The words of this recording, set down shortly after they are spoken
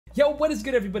Yo, what is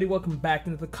good, everybody? Welcome back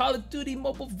into the Call of Duty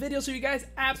mobile video. So you guys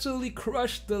absolutely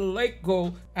crushed the lake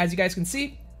goal. As you guys can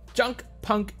see, junk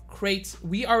punk crates.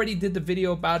 We already did the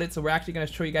video about it, so we're actually going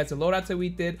to show you guys the loadouts that we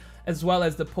did, as well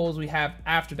as the pulls we have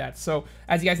after that. So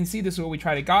as you guys can see, this is what we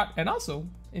tried to got. And also,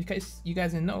 in case you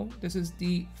guys didn't know, this is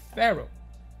the Pharaoh.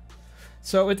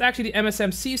 So it's actually the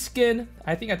MSMC skin.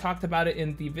 I think I talked about it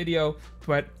in the video,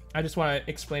 but I just want to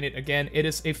explain it again. It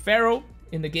is a Pharaoh.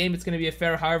 In the game, it's going to be a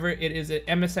Pharaoh. However, it is an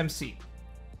MSMC.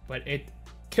 But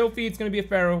kill feed's going to be a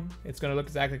Pharaoh. It's going to look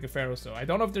exactly like a Pharaoh. So I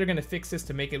don't know if they're going to fix this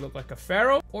to make it look like a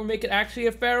Pharaoh or make it actually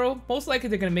a Pharaoh. Most likely,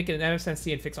 they're going to make it an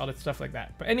MSMC and fix all that stuff like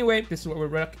that. But anyway, this is what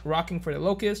we're rocking for the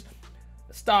Locust.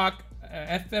 Stock,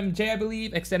 FMJ, I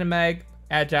believe, extended mag,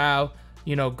 agile,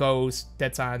 you know, ghost,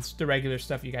 dead silence, the regular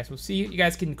stuff you guys will see. You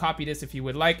guys can copy this if you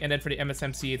would like. And then for the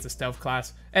MSMC, it's a stealth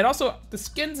class. And also, the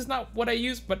skins is not what I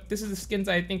use, but this is the skins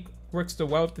I think works so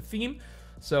well with the theme.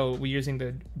 So we're using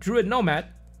the Druid Nomad,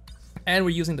 and we're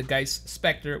using the Geist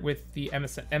Spectre with the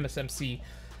MSMC.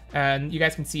 And you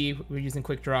guys can see we're using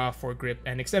quick draw for grip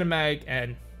and extended mag,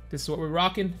 and this is what we're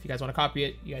rocking. If you guys want to copy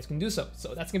it, you guys can do so.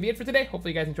 So that's gonna be it for today.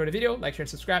 Hopefully you guys enjoyed the video. Like, share, and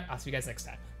subscribe. I'll see you guys next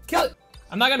time. Kill it!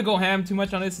 I'm not gonna go ham too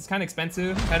much on this. It's kind of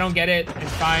expensive. If I don't get it,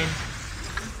 it's fine.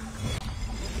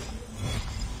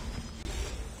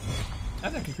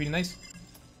 That's actually pretty nice.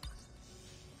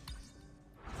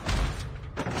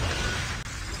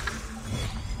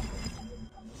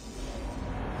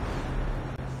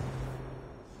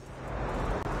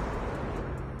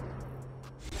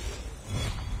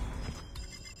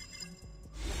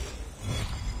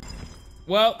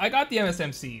 Well, I got the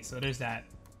MSMC, so there's that.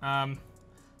 I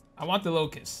want the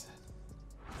Locust.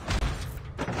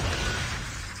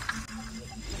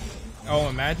 Oh,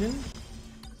 imagine.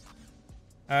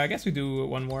 I guess we do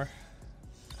one more.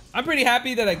 I'm pretty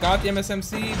happy that I got the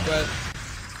MSMC, but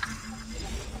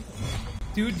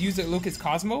dude, use the Locust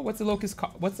Cosmo. What's the Locust?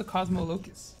 What's the Cosmo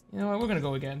Locust? You know what? We're gonna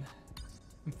go again.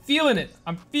 I'm feeling it.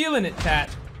 I'm feeling it,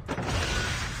 chat.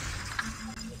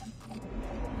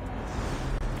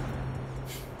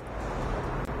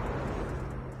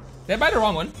 Did I buy the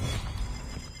wrong one?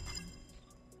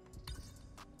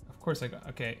 Of course I got,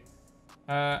 okay.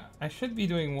 I should be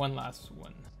doing one last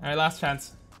one. All right, last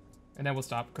chance. And then we'll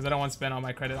stop, because I don't want to spend all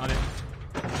my credit on it.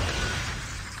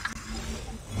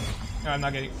 No, I'm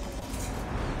not getting...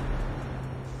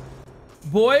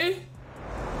 Boy,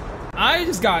 I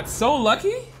just got so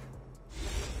lucky.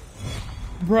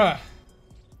 Bruh.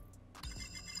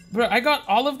 Bruh, I got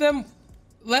all of them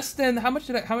less than, how much?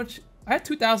 I had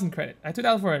 2,000 credit. I had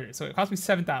 2,400, so it cost me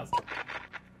 7,000.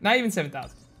 Not even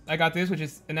 7,000. I got this, which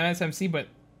is an MSMC, but it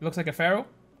looks like a Pharaoh.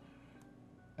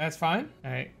 That's fine. All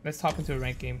right, let's hop into a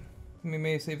ranked game.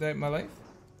 May save that in my life.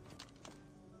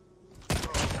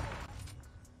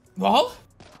 Well,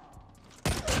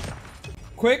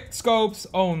 quick scopes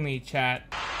only,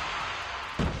 chat.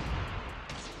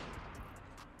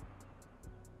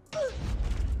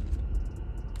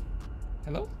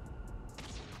 Hello?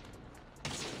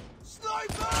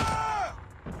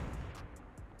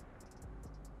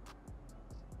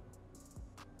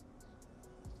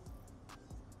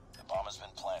 Has been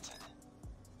planted.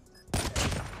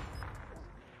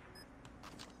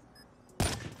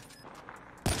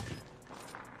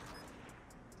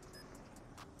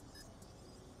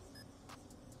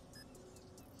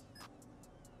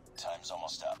 Time's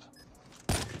almost up.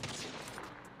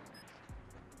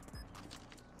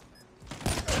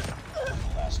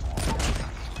 Last one.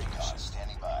 UAV recon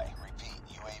standing by. Repeat,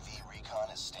 UAV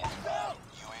recon is standing by.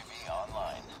 UAV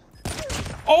online.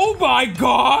 Oh my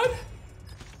god!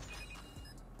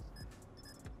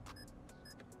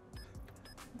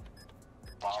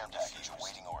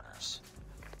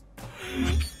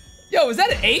 Yo, is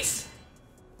that an ace?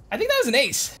 I think that was an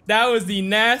ace. That was the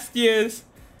nastiest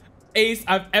ace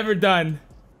I've ever done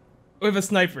with a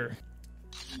sniper.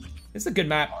 It's a good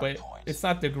map, but it's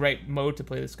not the right mode to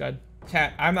play this gun.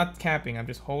 Chat, I'm not camping. I'm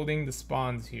just holding the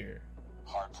spawns here.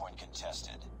 Hardpoint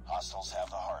contested. Hostiles have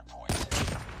the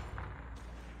hardpoint.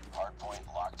 Hardpoint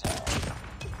locked down.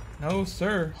 No,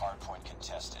 sir. Hardpoint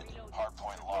contested.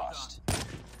 Hardpoint lost.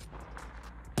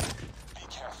 Be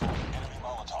careful. Enemy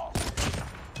Molotov.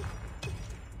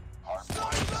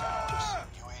 Hardpoint is ours.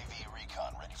 UAV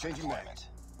recon ready for deployment.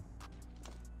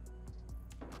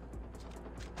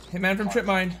 Hitman from Trip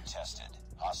Mine. Contested.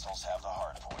 Hostiles have the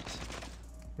hardpoint.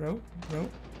 Bro. They're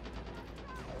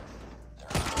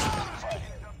fighting.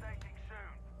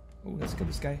 Oh, let's kill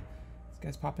this guy. This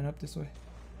guy's popping up this way.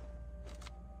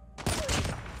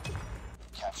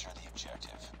 Capture the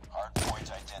objective. Hardpoint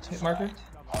identified. Hit marker.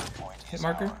 Hardpoint Hit is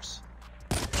marker. ours.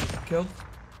 Killed.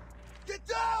 Get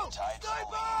down!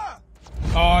 Sniper!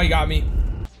 Oh, he got me.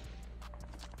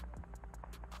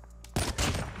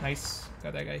 Nice.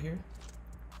 Got that guy here.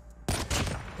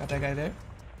 Got that guy there.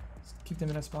 Let's keep them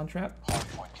in a spawn trap.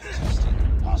 Hardpoint contested.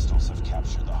 Hostiles have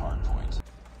captured the hardpoint.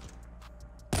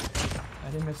 I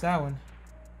didn't miss that one.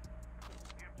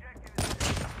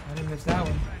 I didn't miss that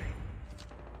one.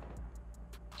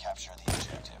 Capture the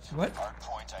objective. What?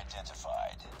 Hardpoint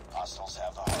identified. Hostiles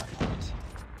have the hardpoint.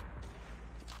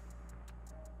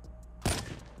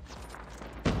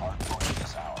 Hardpoint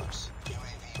is ours.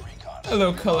 UAV recon.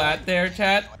 Hello, Collat there,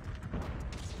 chat.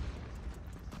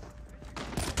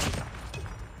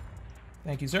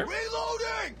 Thank you, sir.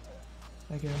 Reloading!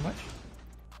 Thank you very much.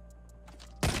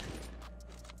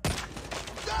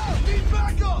 Down! Need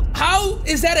backup! How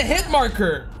is that a hit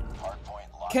marker?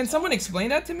 Hardpoint locked. Can someone explain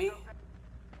that to me?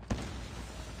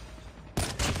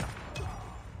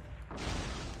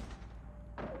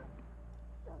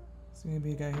 There's gonna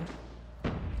be a guy here.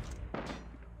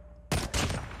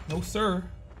 No, sir.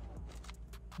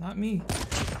 Not me.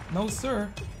 No, sir.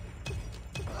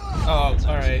 Oh,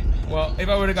 alright. Well, if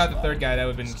I would have got the third guy, that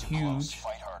would have been huge.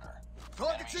 Fight harder.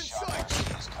 Target's in Enemy Shock sight.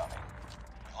 RC is coming.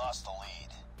 We lost the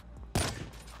lead.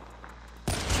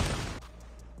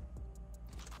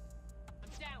 I'm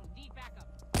down. Need backup.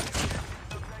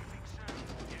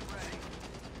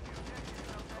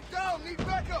 Down, need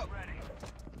backup.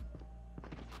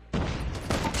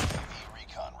 UAV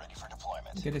recon ready for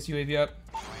deployment. Get this UAV up.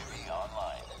 UAV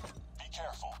online. Be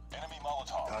careful. Enemy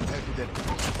Molotov. Contact with enemy.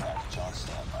 Package on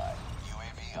standby.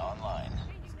 UAV online.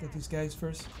 Let's get these guys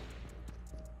first.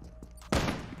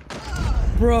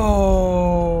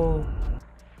 Bro!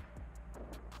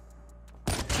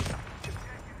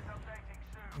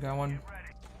 Got one.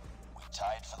 We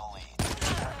tied for the lead.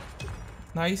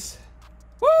 Nice.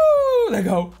 Woo! Let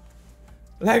go.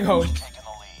 Let go. Taking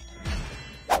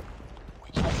the lead. We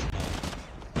captured it.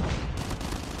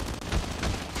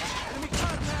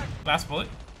 Last bullet.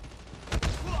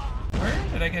 Where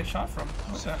did I get shot from?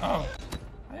 What's that? Oh.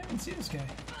 I didn't even see this guy.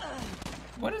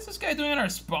 What is this guy doing in our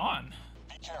spawn?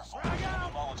 Be careful. Enemy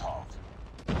Molotov.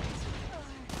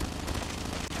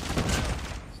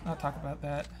 Let's not talk about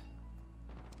that.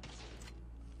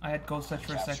 I had ghost touch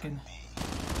for a second.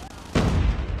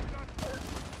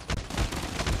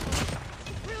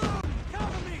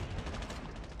 Cover me.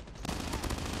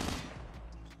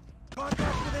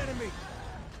 Contact with enemy.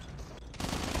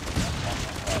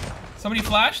 Somebody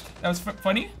flashed? That was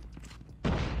funny.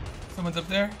 Someone's up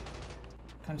there.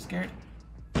 Kind of scared.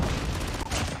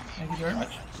 Thank you very much.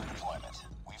 Ready for deployment.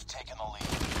 We've taken the lead.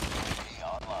 UAV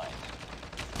online.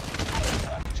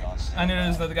 Package on I standby. knew there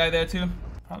was another guy there too.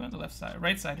 Probably on the left side.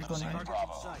 Right side. He's going right.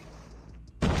 Bravo.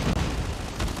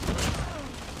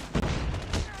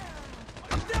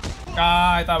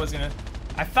 Ah, I thought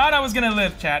I was gonna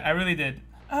live, chat. I really did.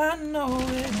 I know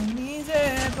it ain't easy,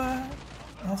 but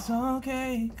that's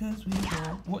okay, cause we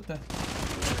go. What the?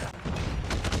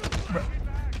 Bro.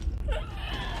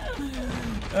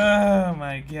 Oh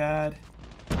my god.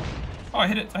 Oh, I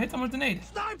hit it. I hit someone with a nade.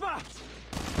 Sniper.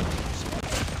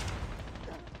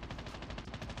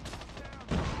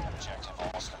 Objective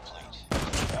almost complete.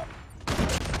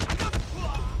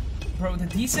 Bro, the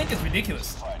desync is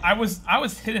ridiculous. I was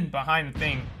hidden behind the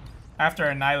thing after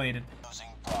I annihilated. Losing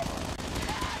Bravo.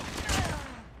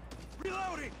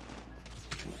 Reloading.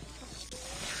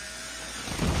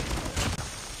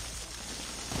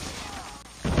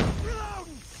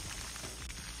 Reloading.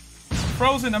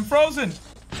 Frozen, I'm frozen.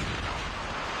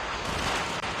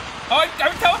 Oh, I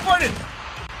teleported.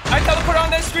 I teleported on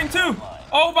that screen too.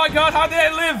 Oh my god, how did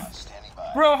I live? Standing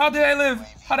by. Bro, how did I live?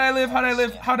 How did I live? How did I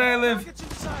live? How did I live? Target's in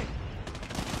sight.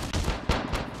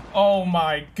 Oh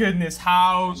my goodness,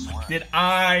 how did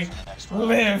I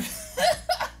live?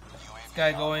 This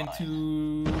guy going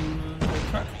to the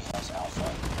truck. Has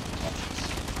Alpha.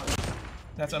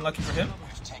 That's unlucky for him.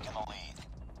 We've taken the lead.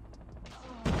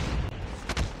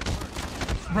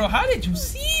 Bro, how did you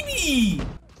see me?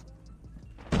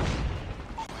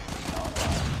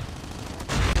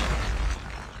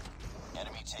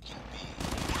 Enemy taking B.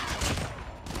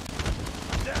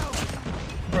 Down.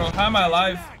 Bro, how am I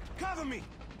alive? Cover me.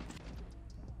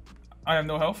 I have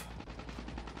no health.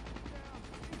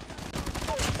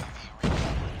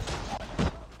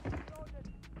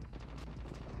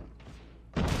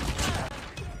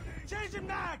 Changing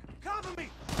mag. Cover me.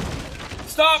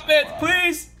 Stop it,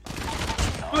 please!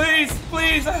 Please,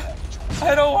 please!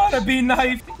 I don't want to be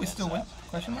knifed. We still win?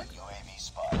 Question mark? UAV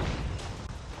spotted.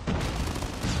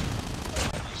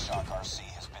 Enemy Shock RC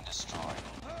has been destroyed.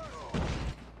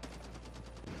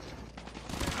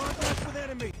 Contact with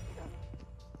enemy.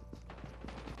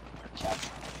 We're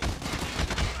capturing B.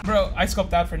 Bro, I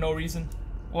scoped out for no reason.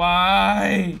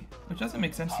 Why? Which doesn't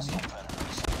make sense to me.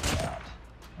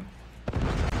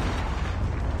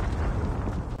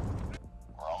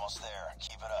 We're almost there.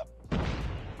 Keep it up.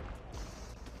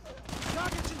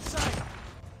 Target's in sight.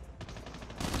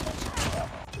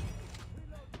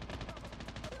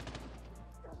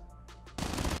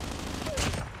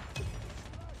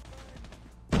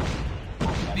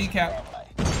 B-cap.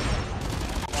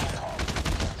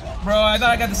 Bro, I thought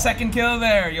I got the second kill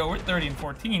there. Yo, we're 30 and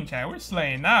 14, chat. We're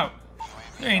slaying out.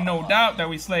 There ain't no doubt that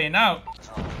we slaying out.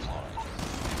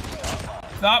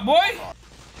 Thought boy.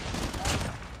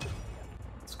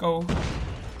 Let's go.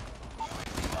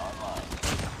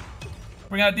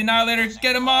 Bring out the Annihilator.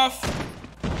 Get him off.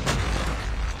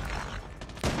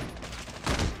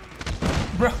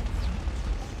 Bro.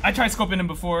 I tried scoping him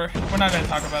before. We're not gonna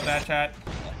talk about that, chat.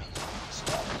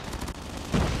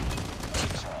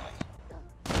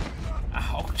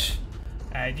 Ouch.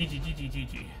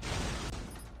 GG.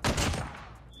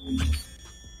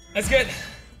 That's good.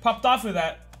 Popped off with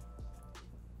that.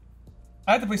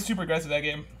 I had to play super aggressive that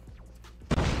game.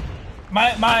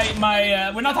 We're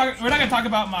not gonna talk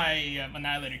about my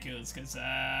Annihilator kills because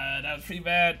that was pretty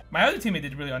bad. My other teammate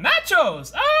did really well.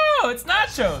 Nachos! Oh, it's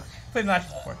Nachos! Played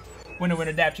Nachos before.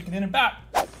 Winner, dab, chicken in and back.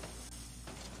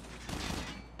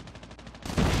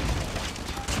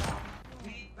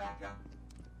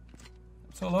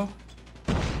 Solo.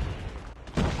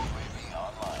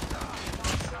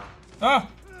 Oh!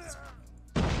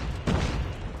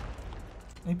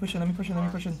 Let me push in.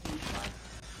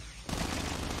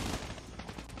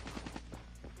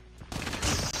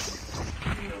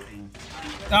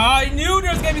 Oh, I knew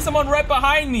there was gonna be someone right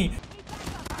behind me!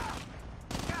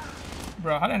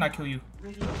 Bro, how did I not kill you?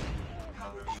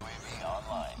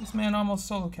 This man almost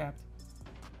solo capped.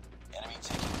 Enemy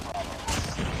taking Bravo.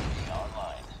 UAV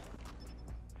online.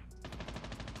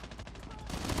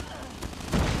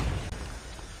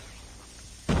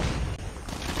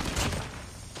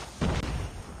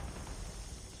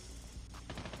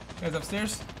 Guys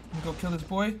upstairs. I'm gonna go kill this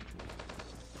boy.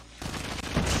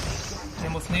 He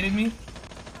almost naded me.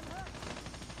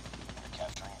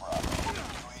 Capturing Bravo.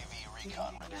 UAV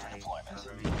recon ready for deployment.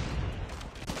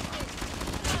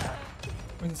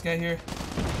 Where's this guy here?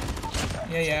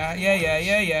 Yeah.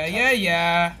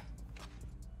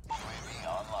 UAV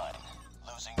online.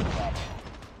 Losing Bravo.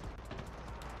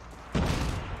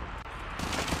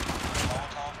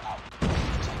 Molotov out.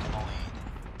 Taking the lead.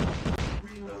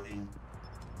 Reloading.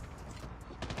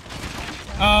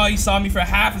 Oh, he saw me for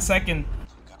half a second.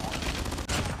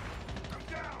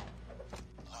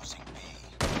 Losing B.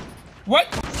 What?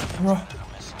 Bro.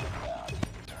 Missile inbound.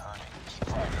 They're hurting. Keep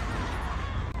fighting.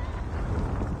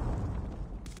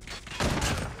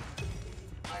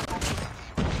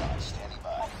 Recon standing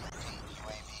by. Repeat.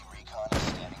 UAV recon is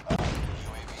standing by.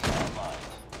 UAV online.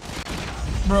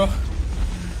 Bro.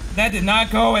 That did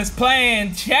not go as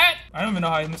planned, chat! I don't even know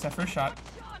how I missed that first shot.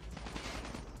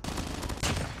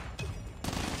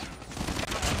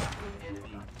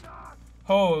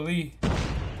 Holy.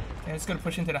 Okay, let's go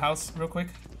push into the house real quick.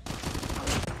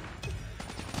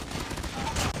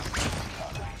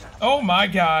 Oh my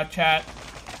god, chat.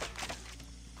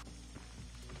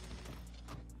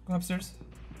 Go upstairs.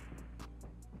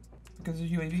 Because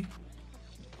there's UAV.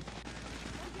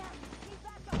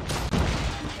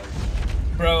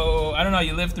 Bro, I don't know how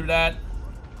you lived through that.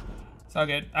 It's all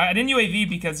good. I didn't UAV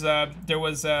because there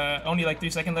was only like 3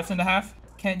 seconds left in the half.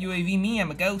 Can't UAV me,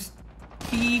 I'm a ghost.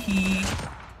 Tee hee.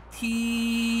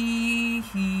 Tee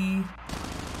hee.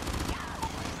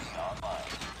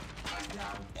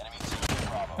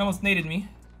 Almost naded me.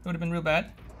 It would have been real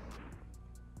bad.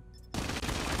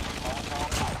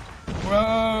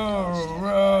 Whoa.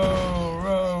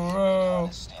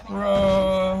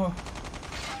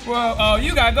 Oh,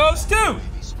 you got ghosts too!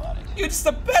 You're just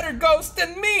a better ghost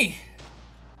than me!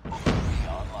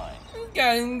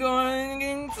 Getting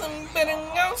some better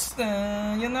ghosts,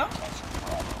 you know?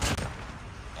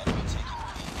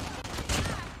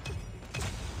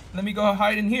 Let me go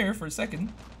hide in here for a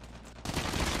second.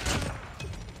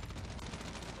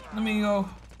 Let me go.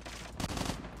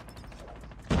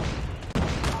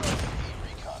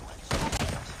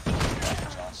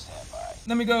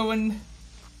 Let me go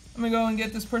and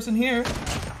get this person here.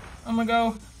 I'm gonna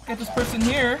go get this person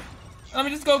here. Let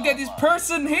me just go get this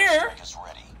person here.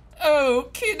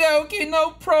 Okie dokie,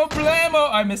 no problemo.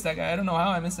 I missed that guy. I don't know how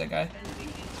I missed that guy.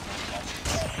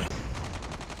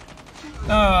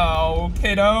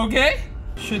 Okay, okay.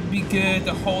 Should be good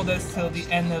to hold us till the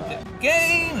end of the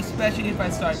game, especially if I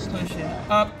start pushing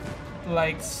up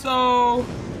like so.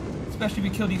 Especially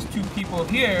if we kill these 2 people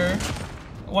here.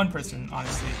 1 person,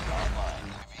 honestly.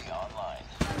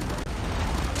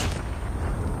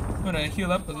 gonna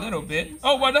heal up a little bit.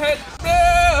 Oh, what the heck?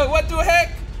 No, what the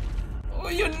heck? What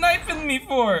are you knifing me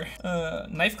for?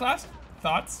 Knife class?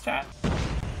 Thoughts, chat?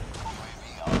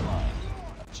 UAV online.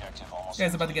 Objective almost. You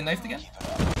guys about to get knifed again? Keep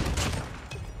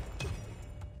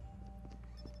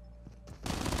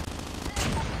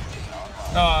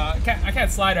it up. I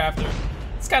can't slide after.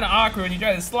 It's kind of awkward when you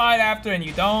try to slide after and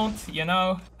you don't, you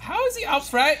know? How is he out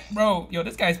front? Bro, yo,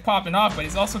 this guy's popping off, but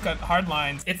he's also got hard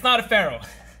lines. It's not a Pharaoh.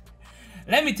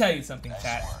 Let me tell you something,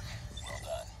 chat. Well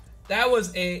done. That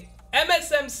was a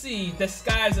MSMC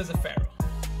disguised as a Pharaoh.